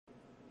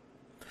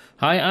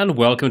Hi and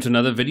welcome to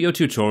another video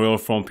tutorial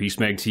from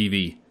Peacemeg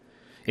TV.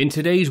 In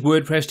today's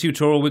WordPress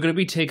tutorial we're going to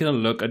be taking a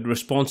look at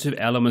responsive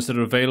elements that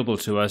are available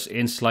to us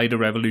in Slider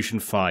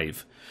Revolution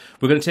 5.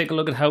 We're going to take a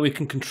look at how we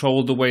can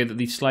control the way that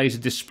these slides are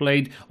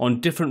displayed on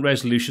different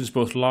resolutions,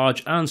 both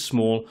large and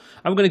small,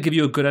 and we're going to give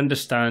you a good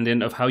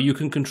understanding of how you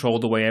can control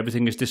the way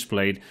everything is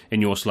displayed in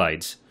your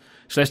slides.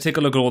 So let's take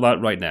a look at all that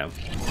right now.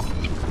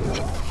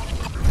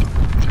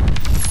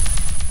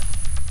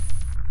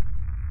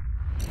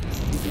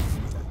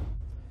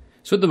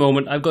 So at the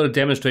moment I've got a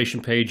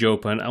demonstration page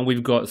open and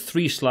we've got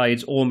 3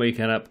 slides all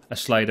making up a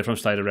slider from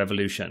Slider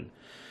Revolution.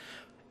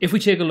 If we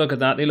take a look at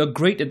that, they look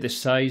great at this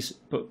size,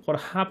 but what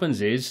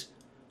happens is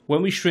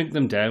when we shrink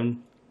them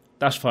down,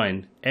 that's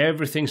fine.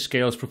 Everything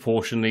scales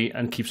proportionally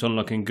and keeps on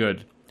looking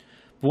good.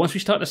 But once we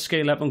start to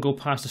scale up and go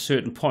past a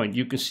certain point,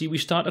 you can see we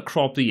start to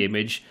crop the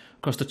image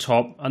across the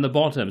top and the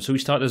bottom. So we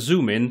start to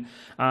zoom in,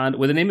 and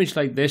with an image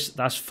like this,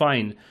 that's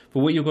fine.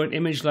 But when you've got an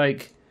image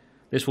like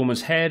this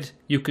woman's head,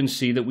 you can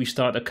see that we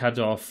start to cut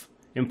off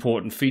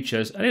important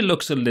features and it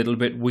looks a little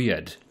bit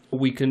weird.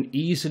 We can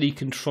easily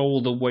control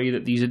the way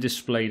that these are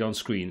displayed on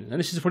screen. And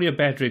this is probably a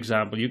better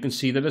example. You can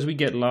see that as we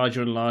get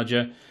larger and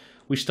larger,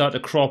 we start to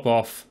crop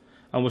off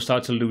and we'll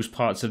start to lose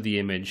parts of the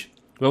image.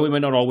 Well, we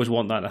might not always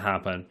want that to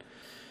happen.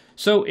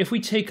 So if we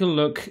take a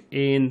look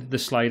in the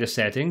slider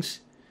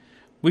settings,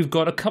 we've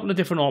got a couple of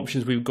different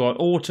options. We've got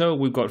auto,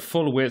 we've got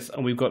full width,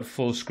 and we've got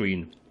full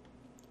screen.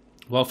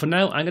 Well, for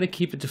now, I'm going to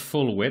keep it to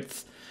full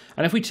width.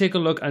 And if we take a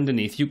look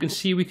underneath, you can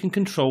see we can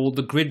control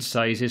the grid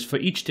sizes for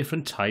each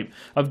different type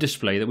of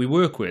display that we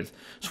work with.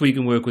 So we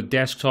can work with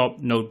desktop,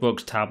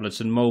 notebooks, tablets,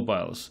 and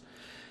mobiles.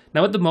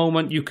 Now, at the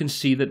moment, you can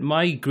see that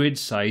my grid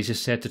size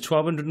is set to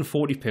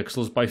 1240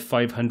 pixels by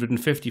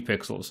 550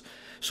 pixels.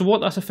 So what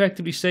that's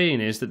effectively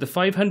saying is that the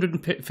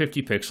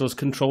 550 pixels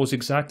controls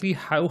exactly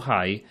how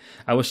high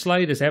our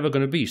slide is ever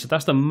going to be. So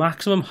that's the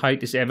maximum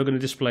height it's ever going to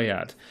display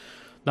at.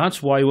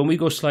 That's why when we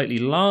go slightly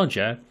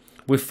larger,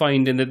 we're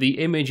finding that the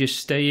image is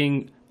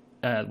staying,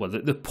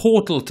 the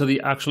portal to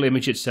the actual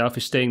image itself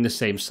is staying the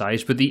same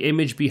size, but the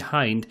image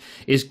behind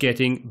is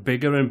getting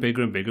bigger and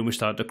bigger and bigger, and we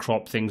start to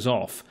crop things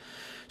off.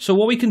 So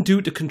what we can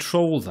do to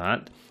control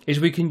that is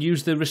we can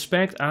use the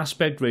respect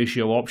aspect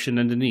ratio option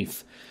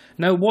underneath.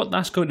 Now what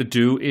that's going to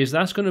do is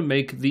that's going to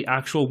make the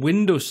actual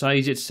window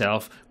size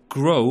itself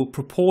grow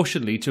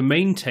proportionally to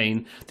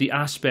maintain the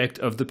aspect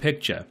of the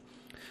picture.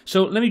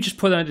 So let me just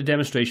put that into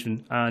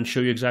demonstration and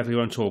show you exactly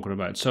what I'm talking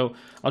about. So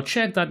I'll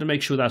check that to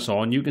make sure that's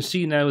on. You can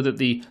see now that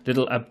the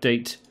little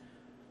update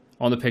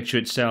on the picture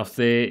itself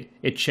there,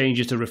 it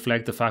changes to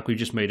reflect the fact we've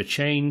just made a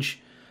change.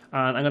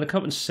 And I'm going to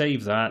come and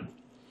save that.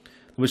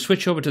 We'll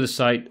switch over to the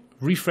site,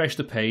 refresh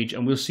the page,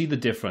 and we'll see the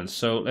difference.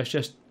 So let's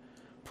just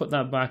put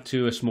that back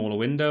to a smaller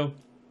window.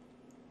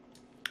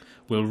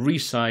 We'll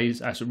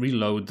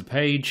reload the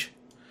page.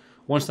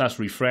 Once that's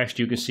refreshed,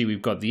 you can see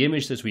we've got the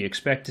image as we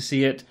expect to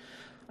see it.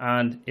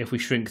 And if we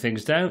shrink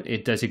things down,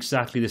 it does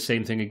exactly the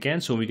same thing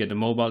again. So when we get to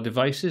mobile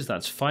devices,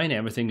 that's fine.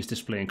 Everything is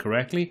displaying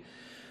correctly.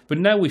 But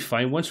now we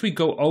find once we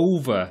go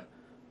over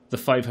the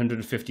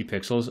 550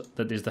 pixels,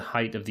 that is the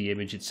height of the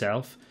image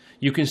itself,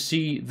 you can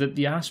see that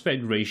the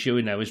aspect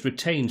ratio now is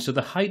retained. So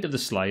the height of the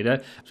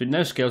slider, so it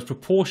now scales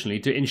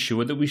proportionally to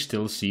ensure that we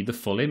still see the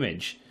full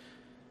image.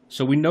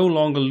 So we no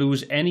longer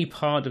lose any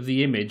part of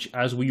the image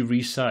as we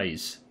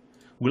resize.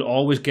 We'll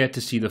always get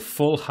to see the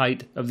full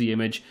height of the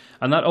image,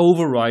 and that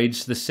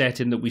overrides the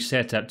setting that we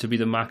set up to be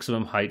the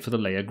maximum height for the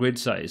layer grid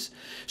size.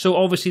 So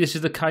obviously this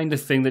is the kind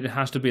of thing that it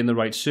has to be in the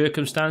right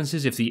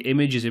circumstances. If the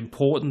image is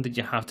important that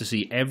you have to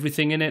see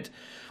everything in it,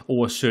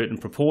 or a certain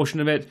proportion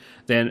of it,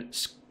 then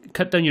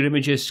cut down your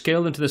images,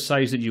 scale them to the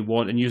size that you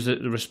want, and use the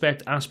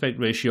respect aspect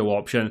ratio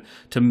option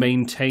to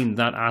maintain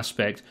that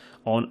aspect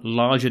on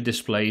larger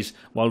displays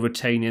while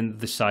retaining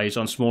the size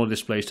on smaller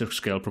displays to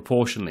scale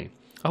proportionally.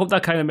 I hope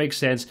that kind of makes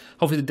sense.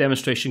 Hopefully the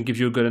demonstration gives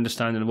you a good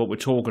understanding of what we're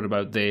talking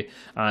about there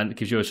and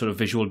gives you a sort of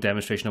visual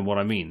demonstration of what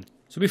I mean.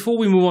 So before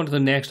we move on to the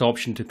next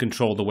option to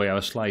control the way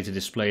our slides are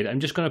displayed,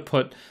 I'm just going to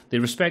put the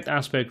respect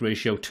aspect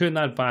ratio, turn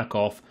that back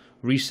off,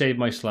 resave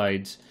my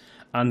slides,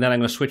 and then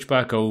I'm going to switch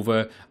back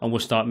over and we'll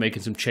start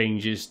making some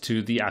changes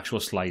to the actual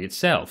slide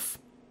itself.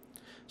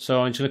 So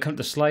I'm just going to come to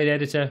the slide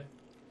editor,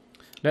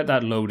 let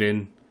that load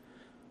in.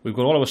 We've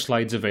got all our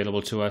slides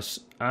available to us,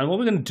 and what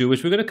we're going to do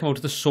is we're going to come over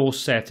to the source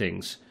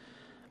settings.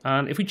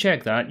 And if we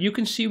check that, you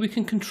can see we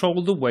can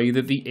control the way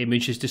that the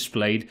image is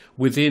displayed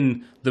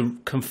within the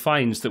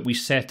confines that we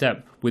set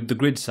up with the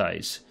grid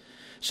size.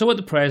 So at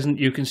the present,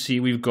 you can see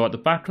we've got the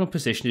background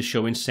position is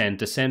showing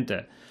center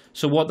center.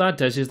 So what that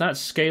does is that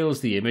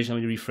scales the image.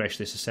 Let me refresh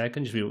this a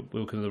second, just we'll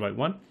look at the right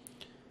one.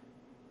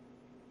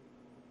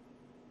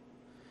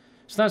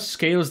 So that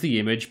scales the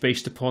image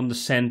based upon the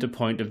center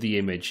point of the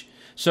image.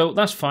 So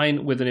that's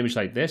fine with an image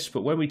like this,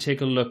 but when we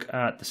take a look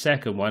at the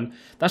second one,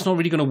 that's not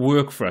really going to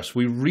work for us.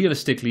 We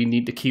realistically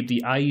need to keep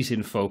the eyes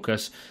in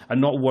focus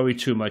and not worry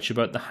too much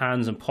about the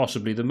hands and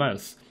possibly the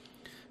mouth.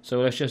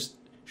 So let's just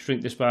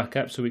shrink this back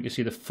up so we can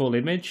see the full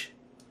image.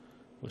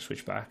 We'll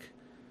switch back.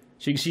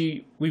 So you can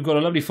see we've got a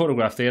lovely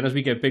photograph there, and as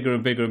we get bigger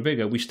and bigger and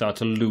bigger, we start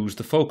to lose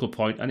the focal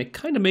point, and it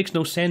kind of makes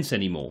no sense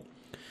anymore.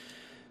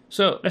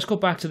 So let's go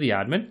back to the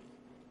admin.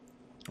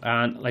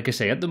 And like I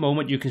say, at the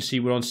moment you can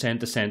see we're on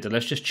center center.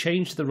 Let's just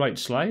change to the right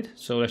slide.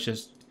 So let's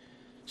just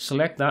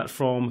select that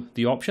from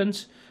the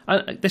options.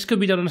 And this could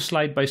be done on a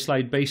slide by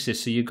slide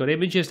basis. So you've got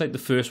images like the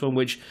first one,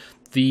 which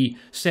the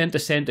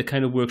center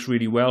kind of works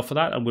really well for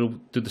that, and we'll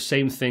do the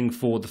same thing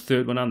for the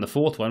third one and the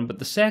fourth one, but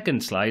the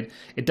second slide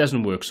it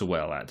doesn't work so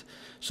well at.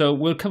 So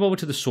we'll come over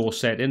to the source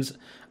settings,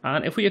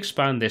 and if we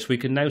expand this, we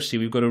can now see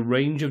we've got a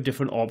range of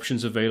different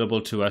options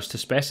available to us to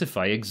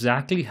specify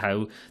exactly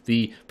how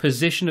the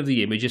position of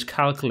the image is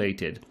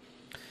calculated.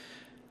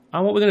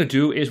 And what we're going to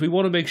do is we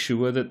want to make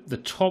sure that the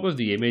top of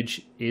the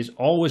image is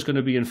always going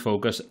to be in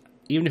focus,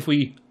 even if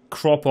we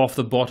crop off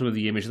the bottom of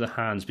the image of the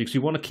hands, because we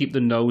want to keep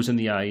the nose and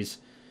the eyes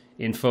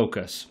in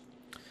focus.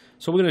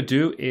 So what we're going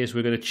to do is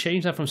we're going to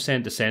change that from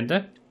center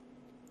center,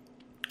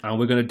 and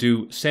we're going to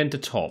do center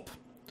top.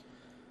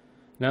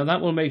 Now that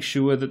will make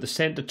sure that the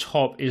center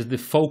top is the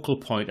focal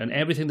point, and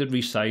everything that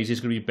resizes is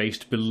going to be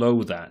based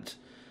below that.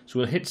 So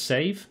we'll hit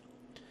save.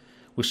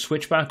 We'll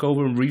switch back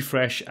over and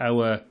refresh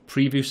our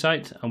preview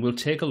site, and we'll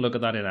take a look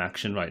at that in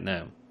action right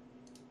now.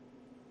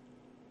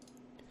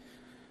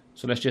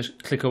 So let's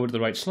just click over to the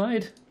right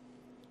slide.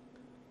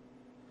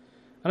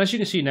 And as you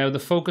can see now, the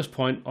focus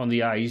point on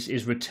the eyes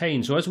is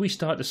retained. So as we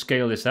start to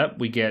scale this up,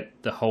 we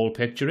get the whole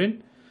picture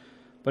in.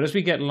 But as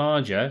we get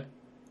larger,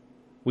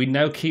 we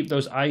now keep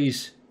those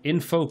eyes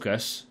in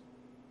focus.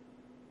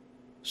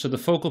 So the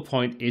focal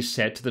point is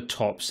set to the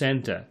top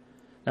center.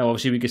 Now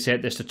obviously we can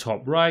set this to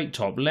top right,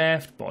 top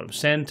left, bottom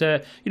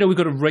center. You know, we've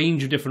got a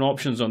range of different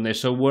options on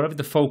this. So wherever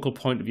the focal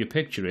point of your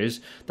picture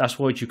is, that's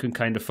what you can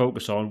kind of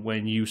focus on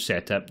when you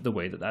set up the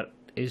way that that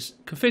is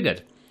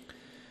configured.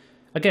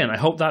 Again, I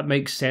hope that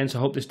makes sense. I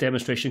hope this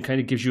demonstration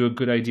kind of gives you a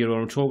good idea of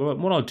what I'm talking about.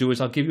 And what I'll do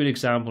is I'll give you an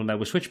example now.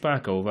 We'll switch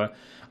back over,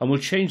 and we'll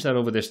change that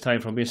over this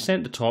time from being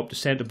center top to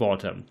center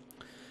bottom.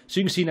 So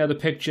you can see now the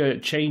picture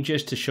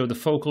changes to show the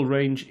focal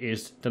range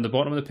is down the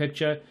bottom of the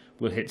picture.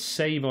 We'll hit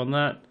save on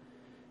that.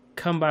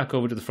 Come back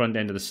over to the front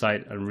end of the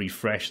site and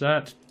refresh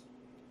that.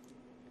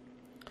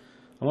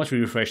 And once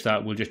we refresh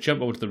that, we'll just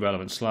jump over to the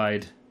relevant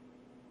slide.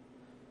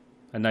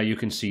 And now you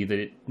can see that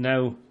it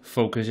now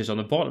focuses on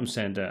the bottom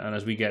center. And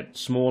as we get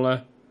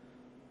smaller,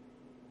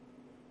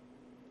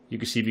 you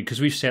can see because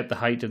we've set the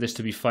height of this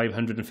to be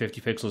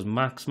 550 pixels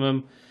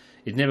maximum,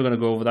 it's never going to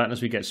go over that. And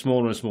as we get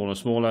smaller and smaller and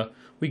smaller,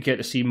 we get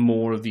to see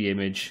more of the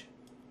image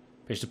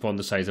based upon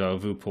the size of our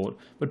viewport,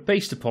 but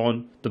based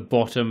upon the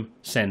bottom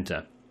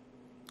center.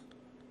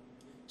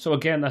 So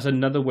again, that's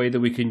another way that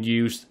we can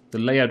use the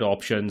layout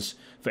options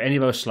for any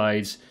of our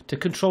slides to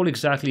control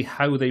exactly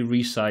how they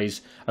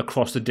resize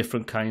across the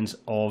different kinds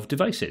of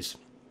devices.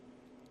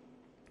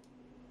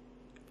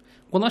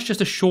 Well, that's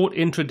just a short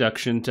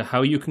introduction to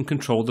how you can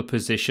control the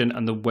position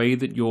and the way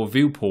that your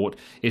viewport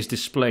is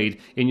displayed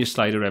in your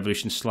Slider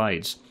Revolution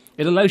slides.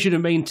 It allows you to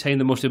maintain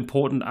the most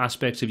important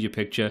aspects of your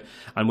picture,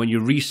 and when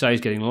you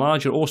resize getting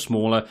larger or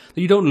smaller,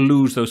 that you don't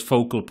lose those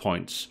focal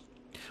points.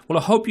 Well,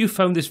 I hope you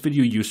found this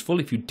video useful.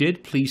 If you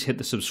did, please hit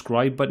the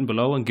subscribe button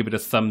below and give it a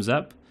thumbs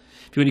up.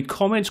 If you have any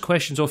comments,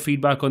 questions or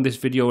feedback on this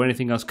video or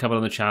anything else covered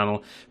on the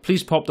channel,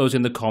 please pop those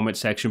in the comment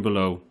section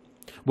below.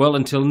 Well,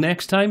 until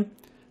next time,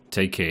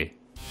 take care.